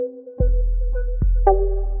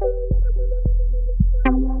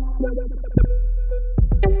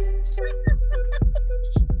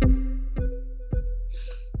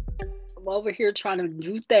over here trying to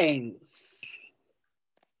do things.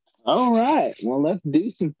 All right. Well, let's do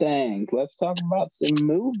some things. Let's talk about some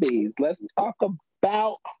movies. Let's talk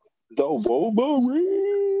about the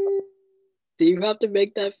Wolverine. Do you have to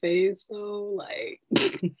make that face though? Like,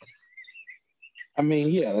 I mean,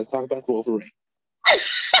 yeah, let's talk about the Wolverine.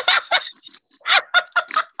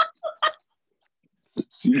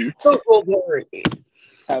 See, Wolverine.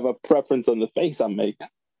 have a preference on the face I'm making.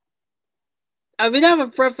 I mean, I have a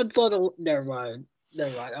preference on the. Never mind.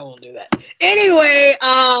 Never mind. I won't do that. Anyway,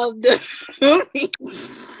 the movie.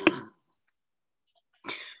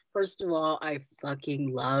 First of all, I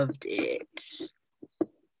fucking loved it.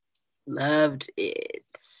 Loved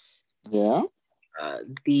it. Yeah.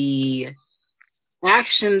 The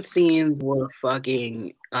action scenes were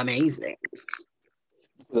fucking amazing.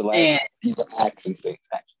 The last And the action scenes.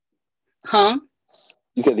 huh?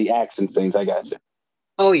 You said the action scenes. I got you.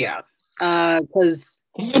 Oh yeah. Because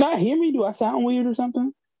Can you not hear me? Do I sound weird or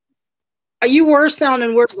something? you were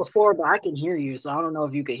sounding weird before, but I can hear you, so I don't know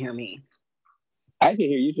if you can hear me. I can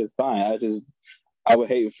hear you just fine. I would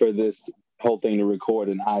hate for this whole thing to record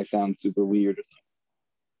and I sound super weird or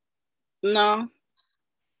something. No.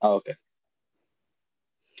 Oh, okay.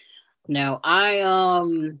 No,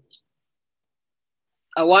 I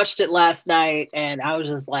watched it last night and I was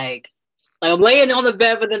just like I'm laying on the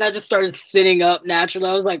bed, but then I just started sitting up naturally.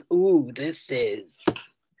 I was like, ooh, this is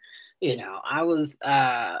I was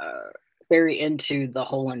very into the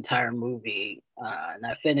whole entire movie. And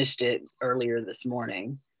I finished it earlier this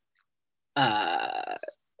morning. Uh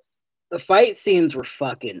the fight scenes were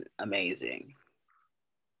fucking amazing.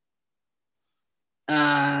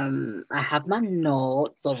 I have my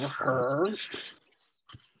notes over her.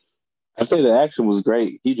 I say the action was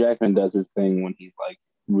great. Hugh Jackman does his thing when he's like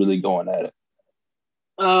really going at it.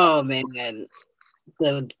 Oh man,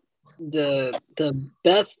 the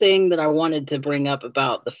best thing that I wanted to bring up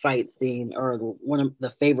about the fight scene, or one of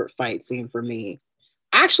the favorite fight scene for me,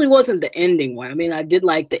 actually wasn't the ending one. I mean, I did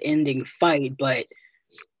like the ending fight, but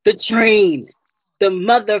the train, the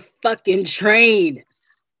motherfucking train.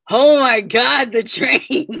 Oh my god, the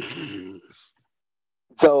train.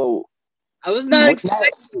 So I was not when that,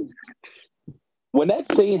 expecting. when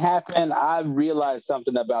that scene happened, I realized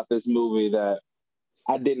something about this movie that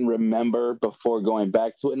I didn't remember before going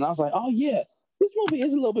back to it. And I was like, oh yeah, this movie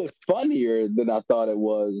is a little bit funnier than I thought it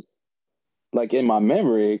was, like in my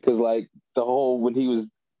memory. Cause like the whole when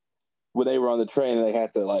they were on the train and they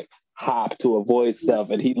had to like hop to avoid stuff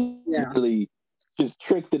and he Yeah. literally just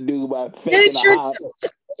tricked the dude by It faking a sure hop.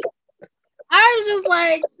 did. I was just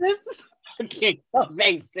like, this is fucking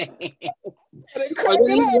amazing. And then Or then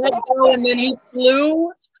he cracking let up. go and then he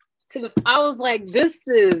flew to the. I was like, this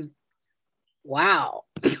is wow.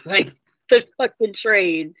 Like the fucking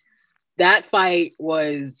train. That fight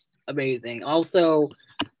was amazing. Also,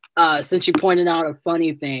 since you pointed out a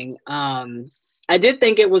funny thing, I did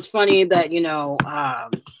think it was funny that,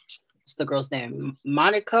 what's the girl's name?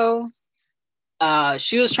 Monaco.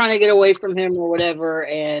 She was trying to get away from him or whatever,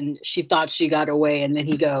 and she thought she got away, and then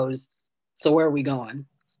he goes, "So where are we going?"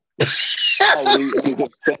 Oh, he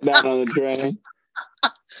just sat down on the train.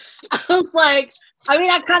 I was like, I mean,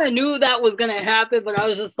 I kind of knew that was gonna happen, but I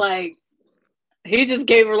was just like, he just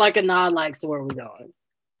gave her like a nod, like, "So where are we going?"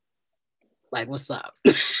 Like, what's up?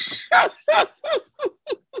 He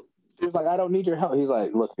was like, I don't need your help. He's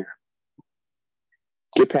like, look here.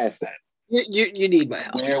 Get past that. You need my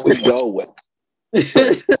help. Where we go with?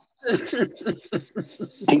 He's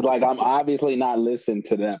like, I'm obviously not listening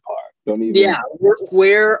to that part. Don't even. Yeah,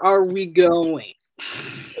 where are we going?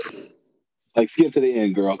 Like, skip to the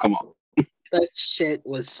end, girl. Come on. That shit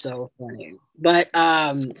was so funny. But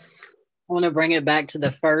I want to bring it back to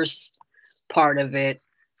the first part of it.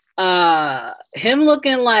 Him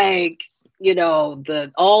looking like, all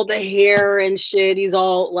the hair and shit. He's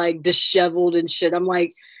all like disheveled and shit. I'm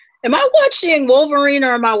like, am I watching Wolverine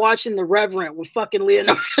or am I watching The Reverend with fucking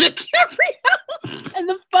Leonardo DiCaprio and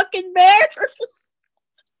the fucking bear?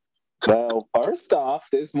 Well, first off,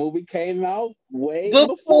 this movie came out way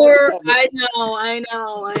Before, before. I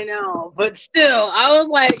know. But still, I was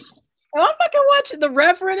like, am I fucking watching The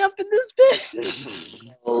Reverend up in this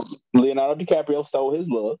bitch? Leonardo DiCaprio stole his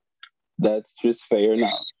look. That's just fair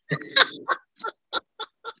enough.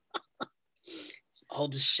 It's all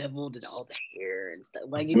disheveled and all the hair and stuff.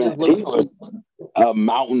 Like, he Man, just looked he was a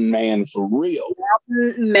mountain man for real.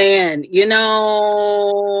 man,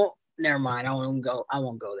 never mind. I won't go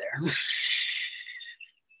there.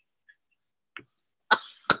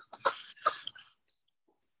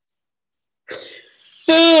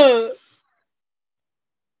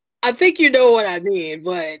 I think you know what I mean,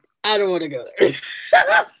 but I don't want to go there.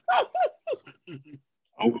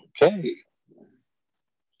 Okay.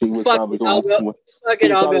 She was Fuck probably it, I'll going go. somewhere. Fuck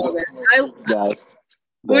it, I'll go there.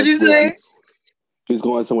 What'd you say? She's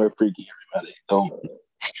going somewhere freaky, everybody.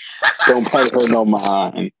 Don't pay her no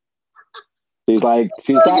mind. She's probably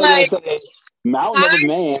gonna say mountain of a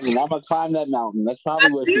man, and I'm gonna climb that mountain. That's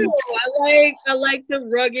probably what she's. I like the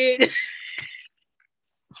rugged.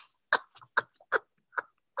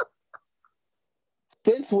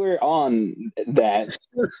 Since we're on that,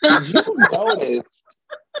 did you notice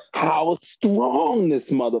how strong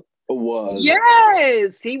this mother was?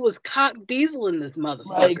 Yes, he was cock dieseling this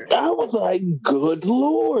motherfucker. I was like, good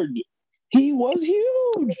lord, he was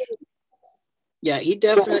huge. Yeah, he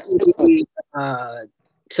definitely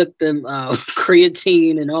took them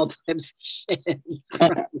creatine and all types of shit.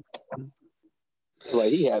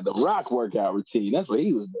 He had the Rock workout routine. That's what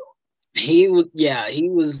he was doing. He was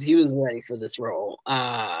ready for this role.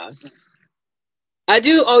 I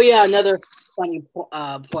do. Oh yeah, another funny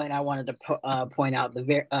point I wanted to point out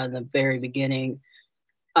the very beginning.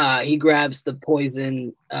 He grabs the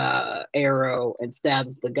poison arrow and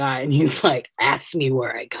stabs the guy, and he's like, "Ask me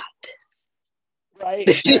where I got this." Right.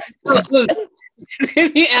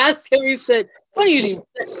 He asked him. He said, "Funny you should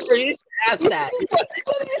ask that." I was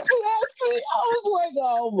like,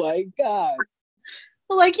 "Oh my god!"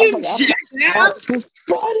 Like you jackass. This is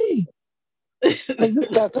funny. This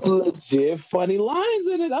got some legit funny lines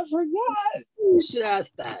in it. I forgot. You should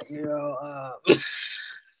ask that. He was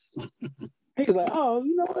like, "Oh,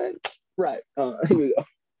 you know what? Right. Here we go."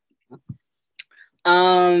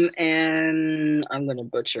 And I'm gonna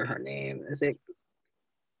butcher her name. Is it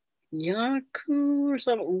Yaku or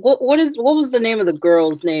something? What was the name of the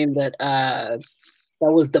girl's name that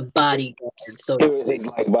was the bodyguard? So It was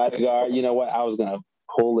like bodyguard. You know what? I was gonna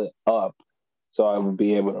pull it up so I would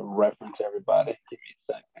be able to reference everybody. Give me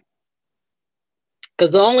a second.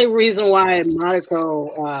 Because the only reason why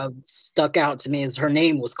Monaco stuck out to me is her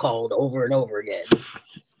name was called over and over again.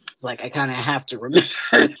 It's like I kind of have to remember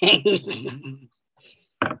her name.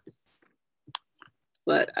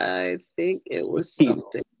 But I think it was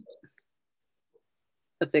something.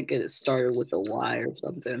 I think it started with a Y or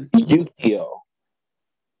something. Yu-Gi-Oh.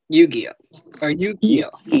 Or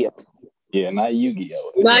Yu-Gi-Oh. Yeah, not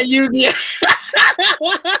Yu-Gi-Oh. Not Yu-Gi-Oh.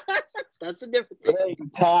 That's a different thing.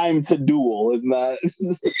 Time to duel is not.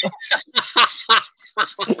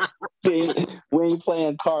 We ain't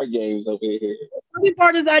playing card games over here. The funny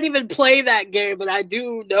part is I didn't even play that game, but I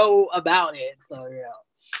do know about it. So yeah.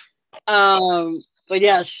 But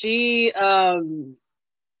yeah, she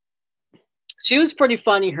was pretty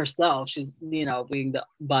funny herself. She's being the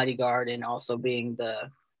bodyguard and also being the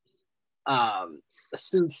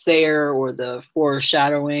soothsayer or the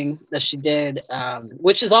foreshadowing that she did,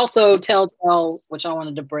 which is also telltale, which I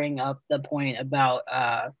wanted to bring up the point about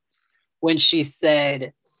when she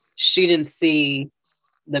said she didn't see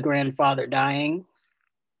the grandfather dying,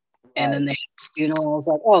 and then I was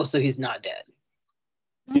like, oh, so he's not dead.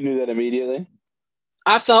 You knew that immediately?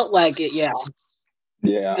 I felt like it, yeah.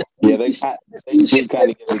 Yeah, they kind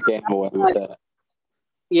of came away with that.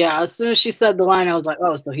 Yeah, as soon as she said the line, I was like,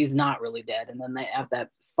 oh, so he's not really dead. And then they have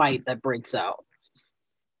that fight that breaks out.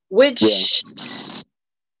 Which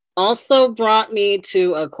also brought me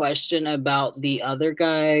to a question about the other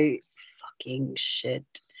guy. Fucking shit.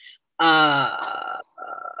 The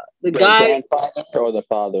guy. Grandfather or the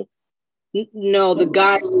father? No, the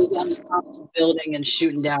guy who was on the top of the building and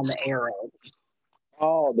shooting down the arrows.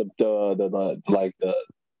 Oh, the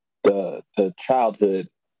childhood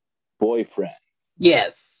boyfriend.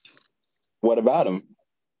 Yes. What about him?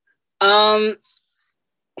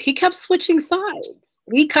 He kept switching sides.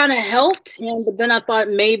 We kind of helped him, but then I thought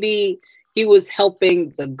maybe he was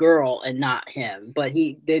helping the girl and not him. But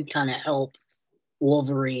he did kind of help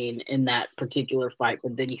Wolverine in that particular fight,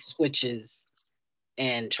 but then he switches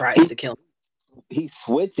and tries to kill him. He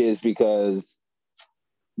switches because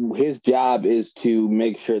his job is to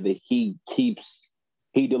make sure that he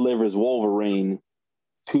delivers Wolverine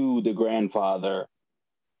to the grandfather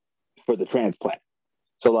for the transplant.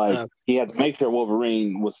 So he had to make sure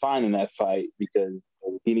Wolverine was fine in that fight because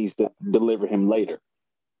he needs to deliver him later.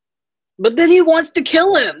 But then he wants to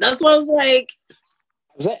kill him. That's what I was like.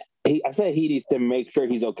 I said he needs to make sure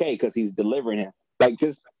he's okay because he's delivering him.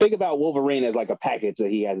 Just think about Wolverine as like a package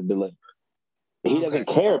that he has to deliver. He doesn't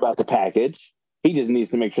care about the package. He just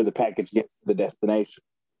needs to make sure the package gets to the destination.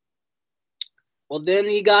 Well, then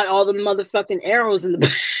he got all the motherfucking arrows in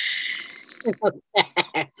the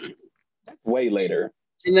back. Way later.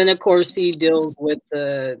 And then, of course, he deals with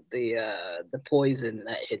the poison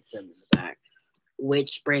that hits him in the back,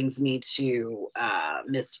 which brings me to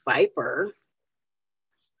Miss Viper.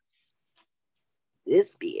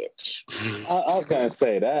 this bitch. I was gonna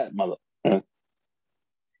say that, mother.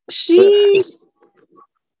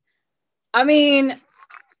 I mean,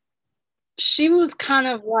 she was kind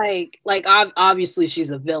of like obviously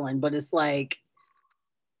she's a villain, but it's like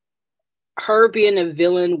her being a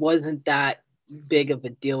villain wasn't that big of a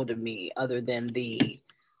deal to me, other than the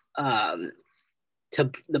to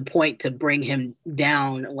the point to bring him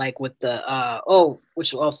down, like with the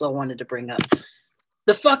which also wanted to bring up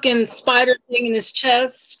the fucking spider thing in his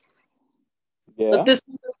chest. Yeah. But this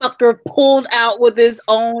motherfucker pulled out with his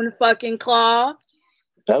own fucking claw.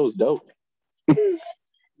 That was dope. And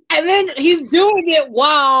then he's doing it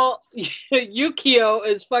while Yukio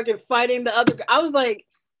is fucking fighting the other guy. I was like,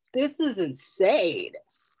 this is insane.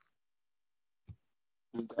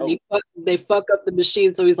 So they fuck up the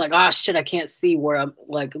machine, so he's like, oh shit, I can't see where I'm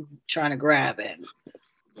like trying to grab him.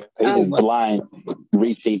 He's just blind,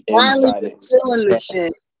 reaching inside it. Feeling this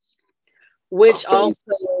shit. Which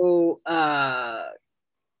also, I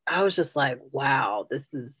was just like, wow,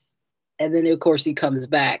 this is. And then of course he comes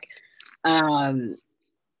back, and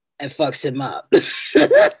fucks him up.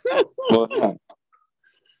 Well,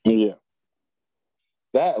 yeah,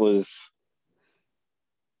 that was.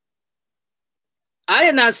 I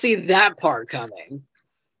did not see that part coming.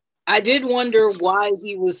 I did wonder why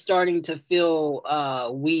he was starting to feel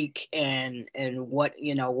weak, and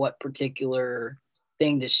what particular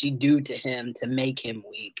thing did she do to him to make him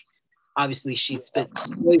weak. Obviously she spits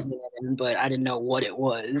poison at him, but I didn't know what it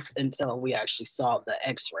was until we actually saw the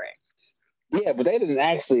x-ray. Yeah, but they didn't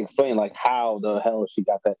actually explain like how the hell she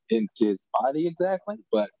got that into his body exactly.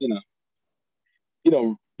 But you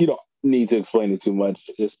don't need to explain it too much.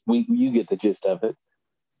 Just you get the gist of it.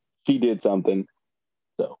 She did something,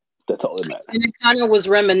 so that's all that matters. And it kind of was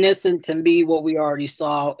reminiscent to me what we already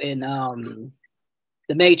saw in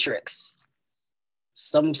The Matrix.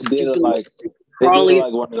 Some stupid like one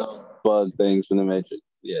of those bug things from The Matrix.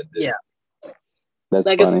 Yeah. Yeah. That's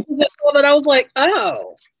like funny. As soon as I saw that, I was like,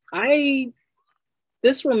 oh,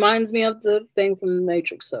 this reminds me of the thing from The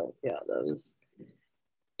Matrix. So yeah, that was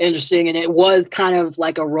interesting. And it was kind of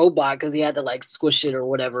like a robot because he had to like squish it or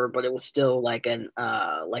whatever, but it was still like an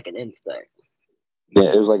insect.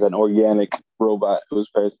 Yeah, it was like an organic robot. It was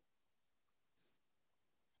crazy.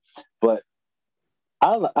 But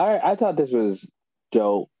I thought this was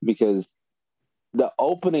dope because the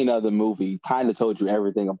opening of the movie kind of told you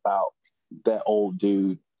everything about that old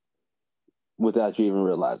dude without you even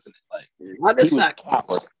realizing it. Like he was a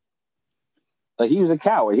coward. Like he was a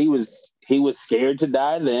coward. He was scared to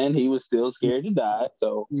die then. He was still scared to die.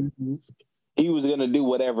 So he was gonna do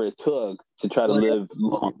whatever it took to try to live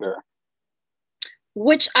longer.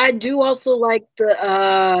 Which I do also like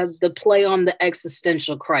the play on the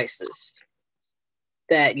existential crisis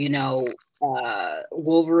that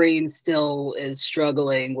Wolverine still is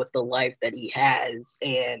struggling with the life that he has,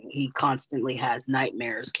 and he constantly has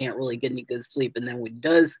nightmares, can't really get any good sleep, and then when he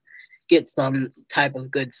does get some type of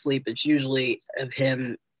good sleep, it's usually of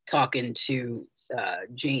him talking to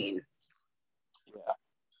Jean. Yeah,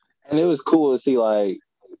 and it was cool to see like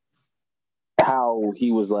how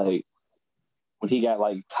he was like when he got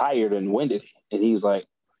like tired and winded, and he was like,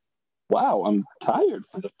 "Wow, I'm tired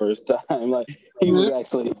for the first time." Like he was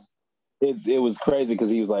actually. It was crazy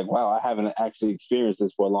because he was like, wow, I haven't actually experienced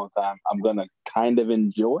this for a long time. I'm going to kind of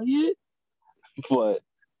enjoy it. But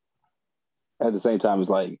at the same time,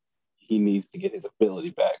 it's like he needs to get his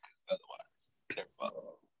ability back. Otherwise,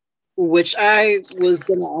 which I was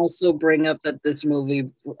going to also bring up that this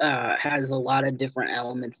movie has a lot of different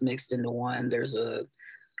elements mixed into one. There's a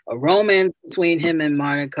romance between him and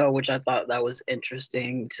Monica, which I thought that was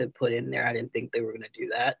interesting to put in there. I didn't think they were going to do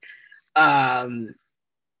that.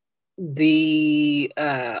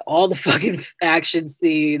 All the fucking action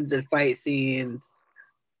scenes and fight scenes,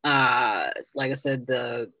 like I said,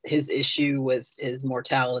 his issue with his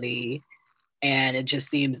mortality, and it just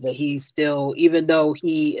seems that he's still, even though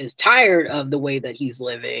he is tired of the way that he's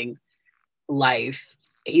living life,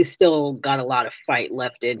 he's still got a lot of fight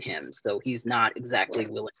left in him, so he's not exactly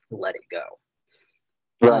willing to let it go.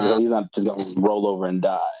 Right, he's not just gonna roll over and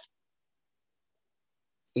die.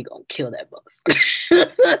 He gonna kill that motherfucker.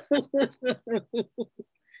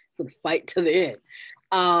 So fight to the end.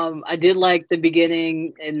 I did like the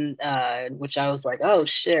beginning, in which I was like, oh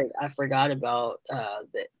shit, I forgot about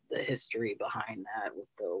the history behind that with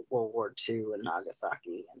the World War II and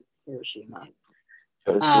Nagasaki and Hiroshima.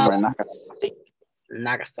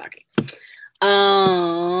 Nagasaki.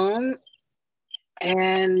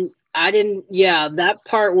 And I didn't, that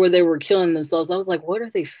part where they were killing themselves, I was like, what are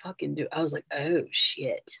they fucking doing? I was like, oh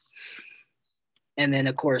shit. And then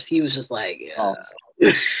of course he was just like,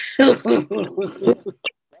 It's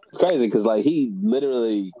crazy because like he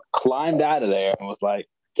literally climbed out of there and was like,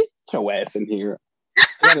 "Get your ass in here."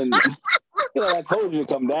 And then, I told you to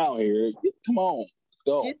come down here. Come on, let's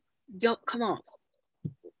go. Don't come on.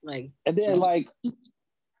 Like, and then like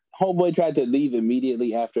homeboy tried to leave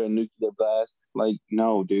immediately after a nuclear blast. Like,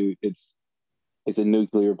 no, dude, it's a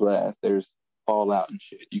nuclear blast. There's fallout and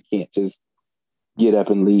shit. You can't just get up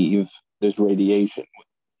and leave. There's radiation.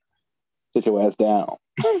 Sit your ass down.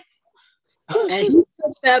 And he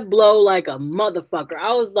took that blow like a motherfucker.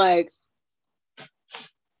 I was like,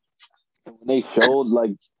 when they showed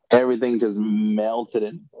like everything just melted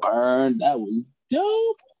and burned, that was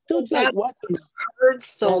dope. Dude's like, what? Hurt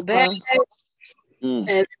so bad.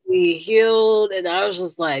 And we healed, and I was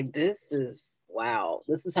just like, this is wow.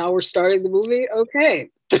 This is how we're starting the movie? Okay.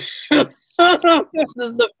 This is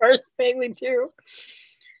the first thing we do.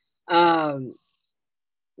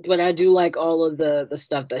 But I do like all of the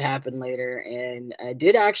stuff that happened later, and I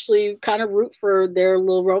did actually kind of root for their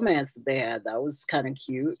little romance that they had. That was kind of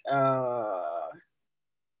cute.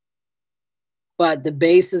 But the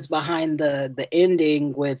basis behind the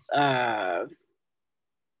ending with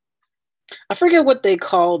I forget what they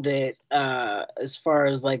called it as far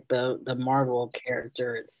as like the Marvel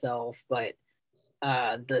character itself, but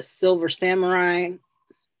the Silver Samurai.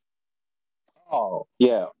 Oh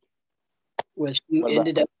yeah. Which you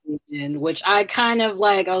ended up in, which I kind of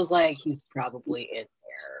like. I was like, he's probably in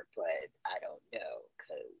there, but I don't know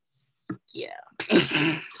because yeah.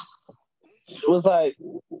 It was like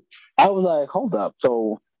I was like, hold up.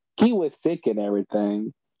 So he was sick and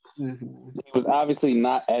everything. Mm-hmm. He was obviously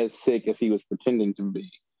not as sick as he was pretending to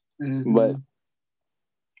be. Mm-hmm. But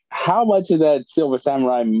how much of that Silver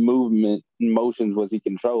Samurai movement motions was he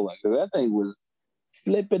controlling? Because that thing was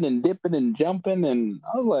flipping and dipping and jumping, and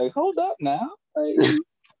I was like, hold up now.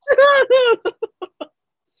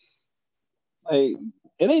 Like,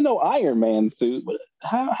 it ain't no Iron Man suit, but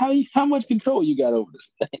how much control you got over this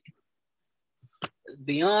thing?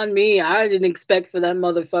 Beyond me, I didn't expect for that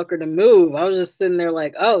motherfucker to move. I was just sitting there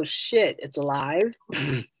like, oh shit, it's alive.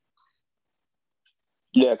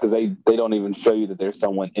 Yeah, because they don't even show you that there's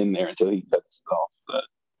someone in there until he cuts off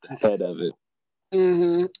the head of it.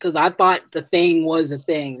 Because I thought the thing was a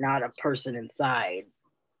thing, not a person inside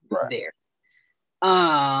there.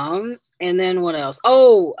 And then what else?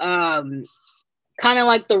 Oh, kind of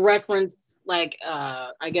like the reference, like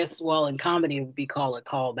I guess, well, in comedy it would be called a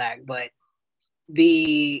callback, but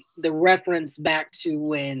the reference back to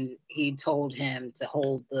when he told him to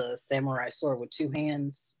hold the samurai sword with two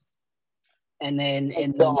hands, and then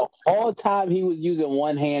in the whole time he was using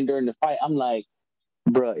one hand during the fight, I'm like,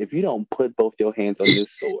 bruh, if you don't put both your hands on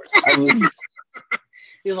this sword,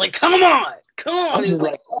 he was like, come on. I was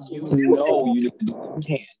like, you need to do two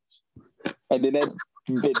hands. And then that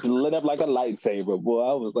bitch lit up like a lightsaber. Boy,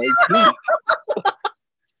 I was like,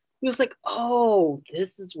 he was like, oh,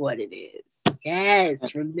 this is what it is.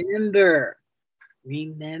 Yes, remember.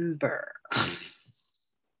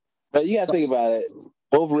 But you gotta think about it.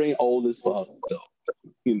 Wolverine old as fuck, so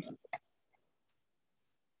you know.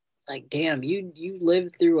 It's like, damn, you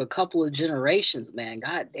lived through a couple of generations, man.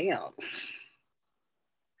 God damn.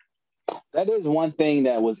 That is one thing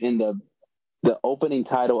that was in the opening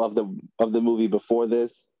title of the movie before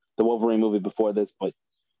this, the Wolverine movie before this, but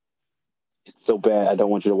it's so bad I don't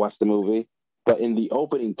want you to watch the movie. But in the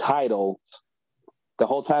opening titles, the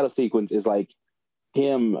whole title sequence is like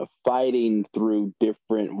him fighting through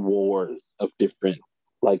different wars of different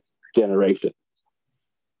like generations.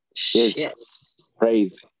 Shit. It's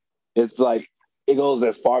crazy. It's like it goes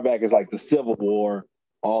as far back as like the Civil War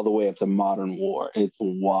all the way up to modern war. It's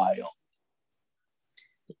wild.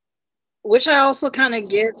 Which I also kind of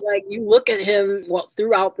get, like, you look at him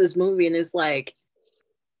throughout this movie and it's like,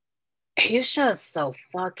 he's just so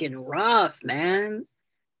fucking rough, man.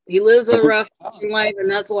 He lives a rough life,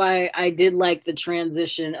 and that's why I did like the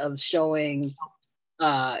transition of showing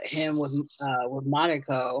him with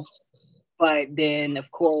Monaco. But then,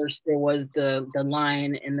 of course, there was the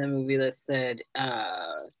line in the movie that said,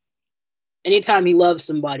 anytime he loves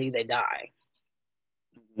somebody, they die.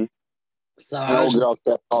 Mm-hmm. So an old girl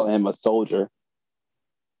kept calling him a soldier.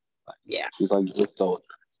 Yeah. She's like, you're a soldier.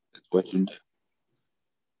 That's what you do.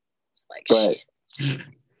 It's like, but shit.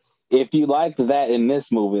 If you liked that in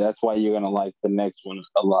this movie, that's why you're going to like the next one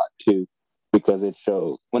a lot, too. Because it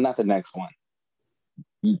shows... Well, not the next one.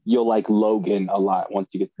 You'll like Logan a lot once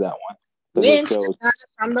you get to that one.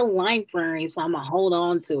 I'm the library, so I'm going to hold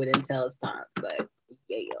on to it until it's time. But,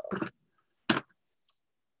 yeah. It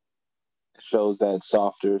shows that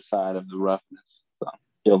softer side of the roughness. So,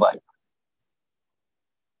 you'll like it.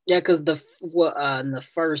 Yeah, because in the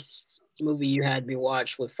first movie you had me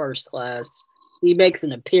watch with First Class, he makes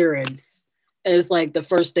an appearance. And it's like the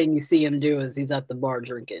first thing you see him do is he's at the bar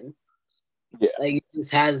drinking. Yeah. Like he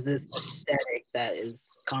just has this aesthetic that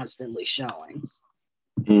is constantly showing.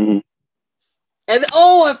 Mm-hmm. And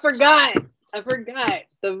oh, I forgot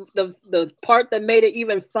the part that made it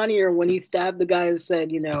even funnier when he stabbed the guy and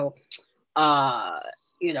said,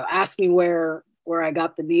 ask me where I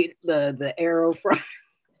got the arrow from.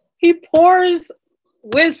 He pours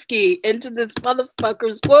whiskey into this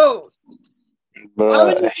motherfucker's wound.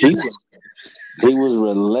 But he was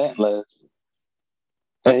relentless.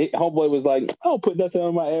 And homeboy was like, "Oh, put nothing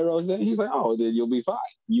on my arrows." Then he's like, "Oh, then you'll be fine.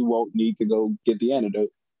 You won't need to go get the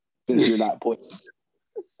antidote since you're not poisoned."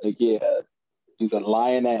 Like, yeah, he's a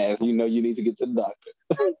lying ass. You know, you need to get to the doctor.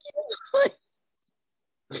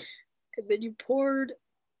 And then you poured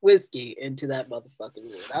whiskey into that motherfucking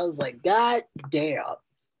wound. I was like, God damn,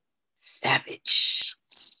 savage.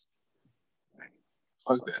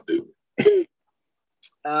 Fuck that dude.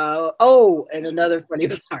 And another funny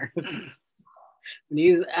part. When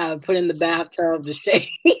he's put in the bathtub to shave.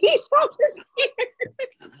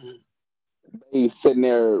 He's sitting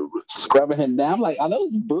there scrubbing him down. Like, are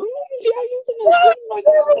those brooms? Yeah, using those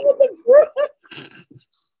brooms.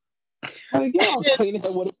 Like, y'all cleaning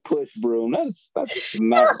up with a push broom. That's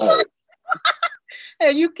not right.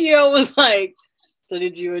 And Yukio was like, "So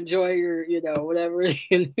did you enjoy your, whatever?" And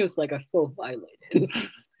he was like, "I feel violated."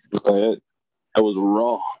 That was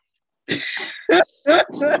wrong.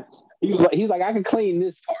 He's like, I can clean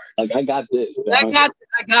this part. Like, I got this. I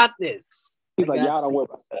got this. He's like, y'all don't worry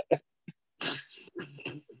about that.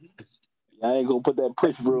 I ain't gonna put that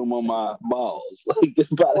push broom on my balls. Like,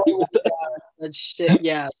 that shit,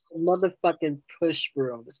 yeah, motherfucking push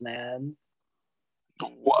brooms, man.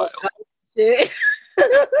 Wild. Shit.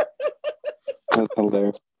 That's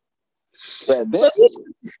hilarious. Yeah, so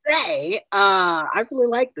say, I really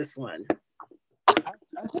like this one.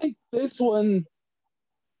 I think this one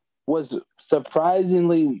was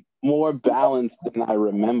surprisingly more balanced than I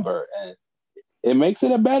remember, and it makes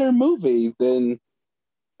it a better movie than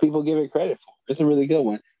people give it credit for. It's a really good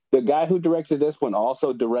one. The guy who directed this one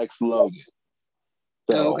also directs Logan.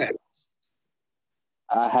 So okay.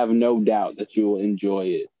 I have no doubt that you will enjoy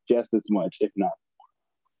it just as much, if not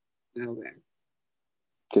more. Okay.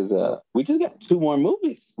 Because we just got 2 more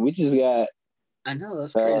movies. We just got... I know,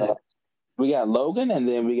 that's crazy. We got Logan, and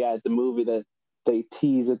then we got the movie that they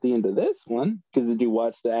tease at the end of this one. Because did you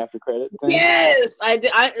watch the after credit thing? Yes, I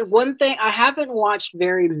did. One thing, I haven't watched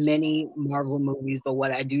very many Marvel movies, but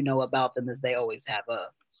what I do know about them is they always have a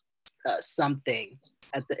something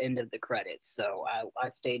at the end of the credits. So I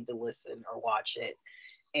stayed to listen or watch it,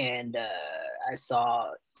 and I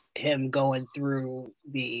saw him going through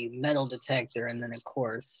the metal detector, and then of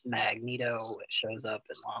course Magneto shows up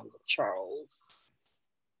along with Charles.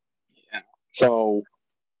 Yeah. So,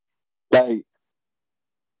 like,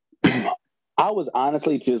 I was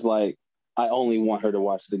honestly just like, I only want her to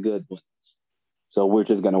watch the good ones. So we're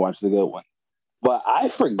just going to watch the good ones. But I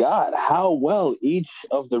forgot how well each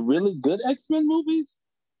of the really good X-Men movies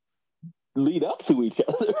lead up to each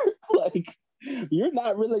other. Like, you're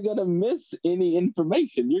not really going to miss any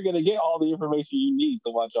information. You're going to get all the information you need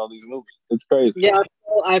to watch all these movies. It's crazy. Yeah,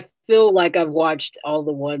 I feel like I've watched all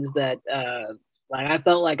the ones that, I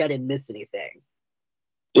felt like I didn't miss anything.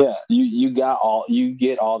 Yeah, you get all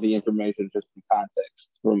the information just from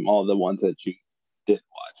context from all the ones that you did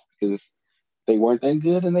watch, because they weren't that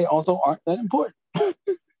good and they also aren't that important.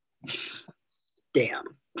 Damn.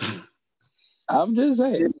 I'm just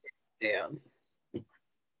saying. Damn.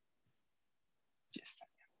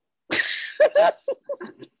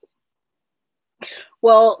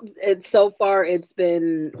 Well, so far it's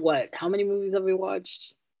been what? How many movies have we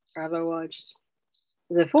watched? Or have I watched?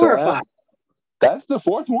 Is it 4 or 5? That's the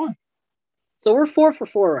 4th one. So we're 4 for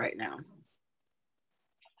 4 right now.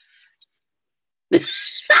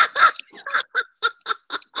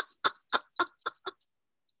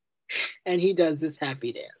 And he does this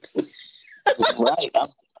happy dance. Right.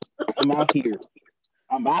 I'm out here.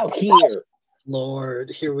 I'm out here.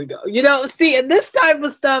 Lord, here we go. See, and this type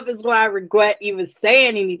of stuff is why I regret even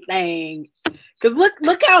saying anything. Because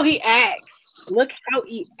look how he acts. Look how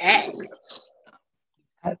he acts.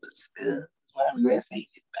 That was good. I regret saying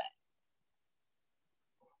it back.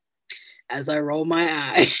 As I roll my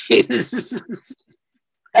eyes.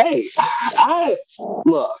 Hey, I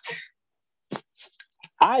look.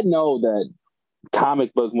 I know that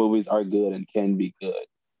comic book movies are good and can be good.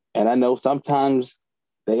 And I know sometimes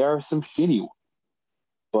they are some shitty ones.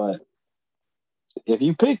 But if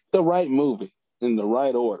you pick the right movie in the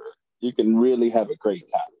right order, You can really have a great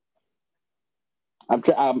time.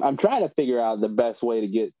 I'm trying to figure out the best way to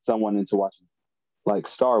get someone into watching like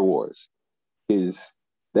Star Wars, because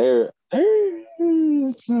there's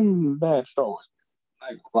some bad Star Wars. Not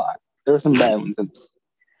gonna lie, there are some bad ones.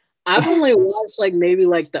 I've only watched like maybe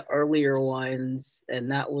like the earlier ones, and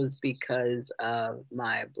that was because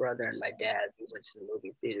my brother and my dad went to the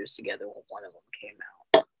movie theaters together when one of them came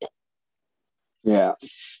out. Yeah,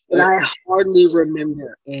 But I hardly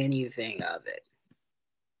remember anything of it.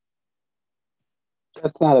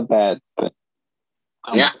 that's not a bad thing.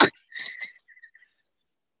 Yeah.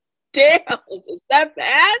 Damn, is that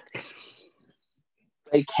bad?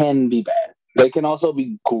 They can be bad. They can also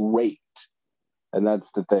be great, and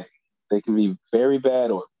that's the thing. They can be very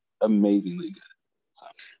bad or amazingly good. So.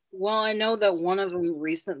 Well, I know that one of them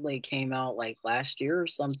recently came out like last year or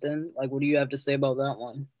something. Like, what do you have to say about that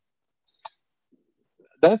one?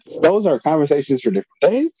 Those are conversations for different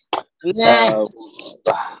days. Yeah.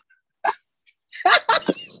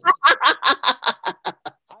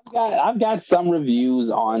 I've got some reviews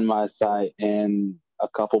on my site and a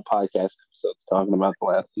couple podcast episodes talking about the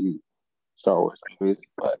last few Star Wars movies,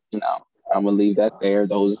 but I'm gonna leave that there.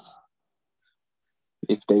 Those,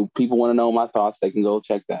 if people want to know my thoughts, they can go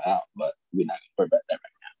check that out. But we're not gonna worry about that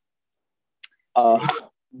right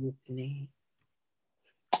now.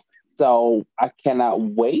 So I cannot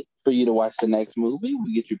wait for you to watch the next movie.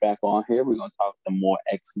 We get you back on here. We're gonna talk some more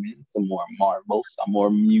X-Men, some more Marvel, some more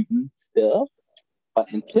mutant stuff.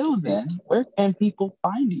 But until then, where can people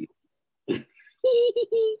find you?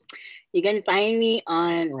 You can find me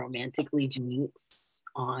on Romantically Jinx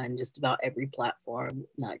on just about every platform.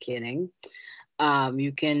 Not kidding.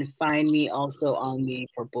 You can find me also on the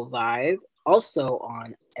Purple Vibe, also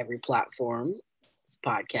on every platform. It's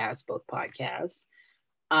podcast, both podcasts.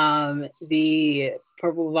 The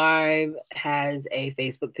Purple Vibe has a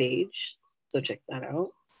Facebook page, so check that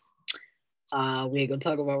out. We ain't gonna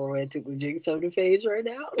talk about Romantically Jinx on the page right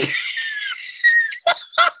now.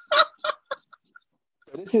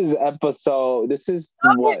 This is episode. This is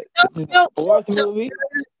what? This is the fourth movie.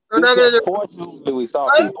 This is the fourth movie we saw,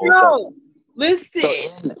 people. So, listen.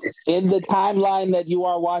 So in the timeline that you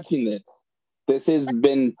are watching this has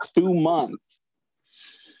been 2 months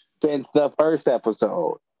since the first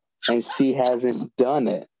episode, and she hasn't done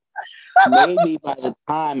it. Maybe by the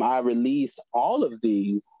time I release all of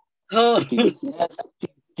these, she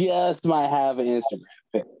just might have an Instagram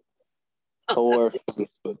page or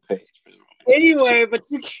Facebook page. Anyway, but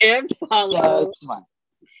you can follow.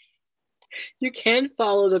 You can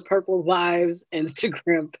follow the Purple Vibes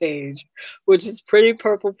Instagram page, which is Pretty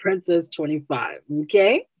Purple Princess 25.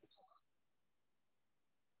 Okay.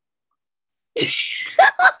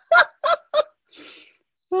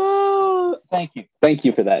 Thank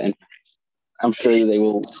you for that information. I'm sure they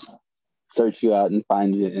will search you out and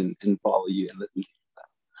find you and follow you and listen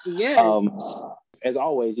to you. Yes. As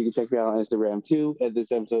always, you can check me out on Instagram too, as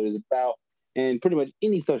this episode is about, and pretty much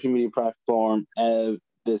any social media platform as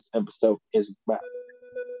this episode is about.